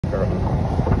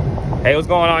Hey, what's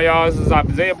going on, y'all? This is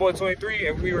Isaiah Boy 23,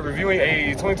 and we were reviewing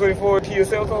a 2024 Kia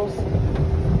Seltos.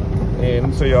 And let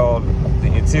me show y'all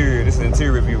the interior. This is an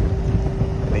interior review.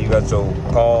 And then you got your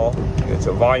call, you got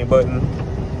your volume button,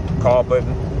 call button,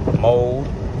 mode.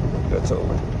 You got your,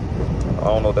 I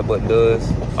don't know what that button does.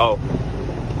 Oh,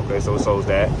 okay, so it shows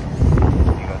that.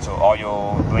 You got your all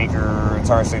your blinker,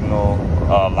 turn signal,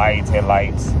 lights,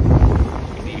 headlights.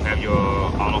 And then you have your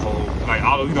auto hold, like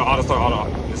auto, you know, auto start,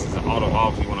 auto. This is an auto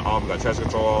off. You want to off. You got traction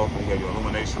control off. You have your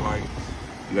illumination light.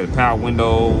 You got the power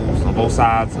windows on both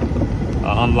sides.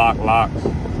 Unlock, lock.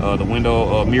 The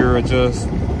window mirror adjust.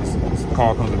 This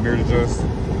car comes with mirror adjust.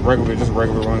 Just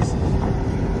regular ones.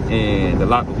 And the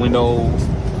lock windows.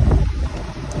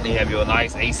 Then you have your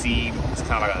nice AC. It's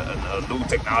kind of like a new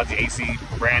technology AC,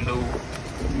 brand new.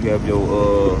 You have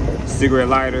your cigarette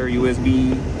lighter,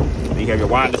 USB. Then you have your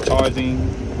wireless charging.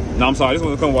 No, I'm sorry, this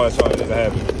one doesn't come with wireless charging. It doesn't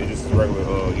have it. It's just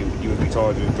regular USB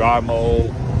charger. Drive mode.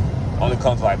 Only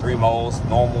comes with like 3 modes: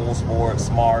 normal, sport,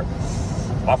 smart.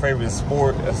 My favorite is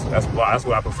sport. That's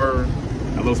what I prefer.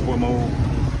 I love sport mode.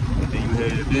 And then you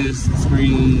have this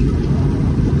screen.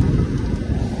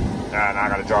 Now I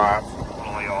gotta drive.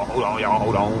 Hold on, y'all. Hold on, y'all.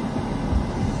 Hold on.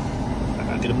 I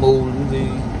gotta get a move.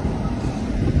 Then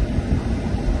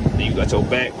you got your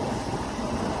back.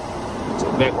 Got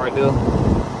your back right there.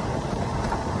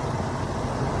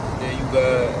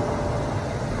 Then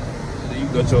you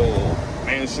got your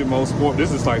manual shift mode, sport.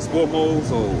 This is like sport mode,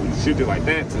 so you shift it like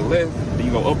that to the left. Then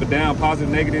you go up and down, positive,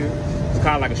 negative. It's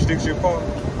kind of like a stick shift car.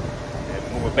 And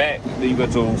move it back. Then you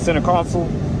got your center console.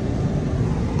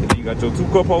 And then you got your 2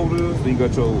 cup holders. Then you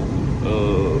got your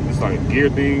it's like a gear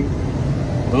thing.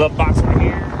 Glove box right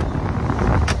here.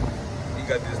 You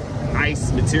got this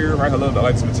nice material right here. I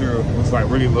like this material. It looks like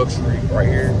really luxury right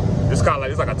here. It's kind of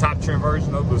like, it's like a top trim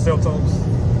version of the Seltos.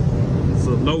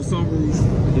 So no sunroof,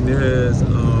 and it has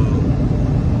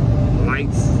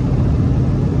lights,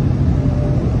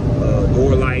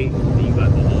 door light. Then you got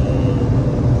the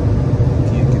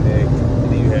Kia Connect.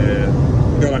 And then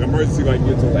you got like emergency, like you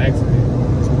get to an accident.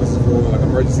 So this is for like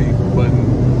emergency button.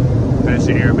 That's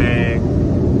your airbag.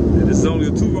 And this is only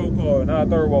a 2-row car, not a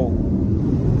 3rd row.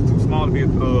 It's too small to be a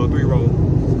 3-row.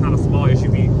 It's kind of small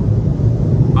SUV.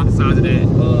 About the size of that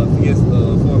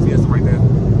Ford Fiesta right there.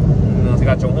 You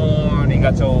got your horn, you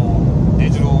got your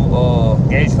digital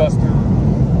gauge cluster.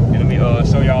 And let me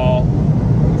show y'all.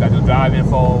 You got your drive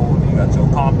info, you got your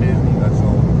compass, you got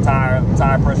your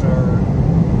tire pressure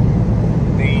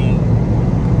thing,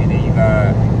 and then you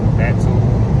got that too.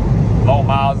 Low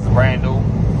miles is brand new.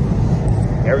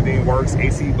 Everything works.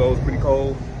 AC blows pretty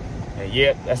cold. And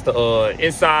yep, that's the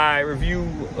inside review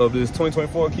of this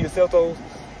 2024 Kia Seltos.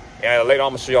 And later on,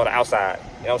 I'm gonna show y'all the outside.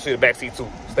 And I'll show you the back seat too.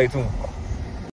 Stay tuned.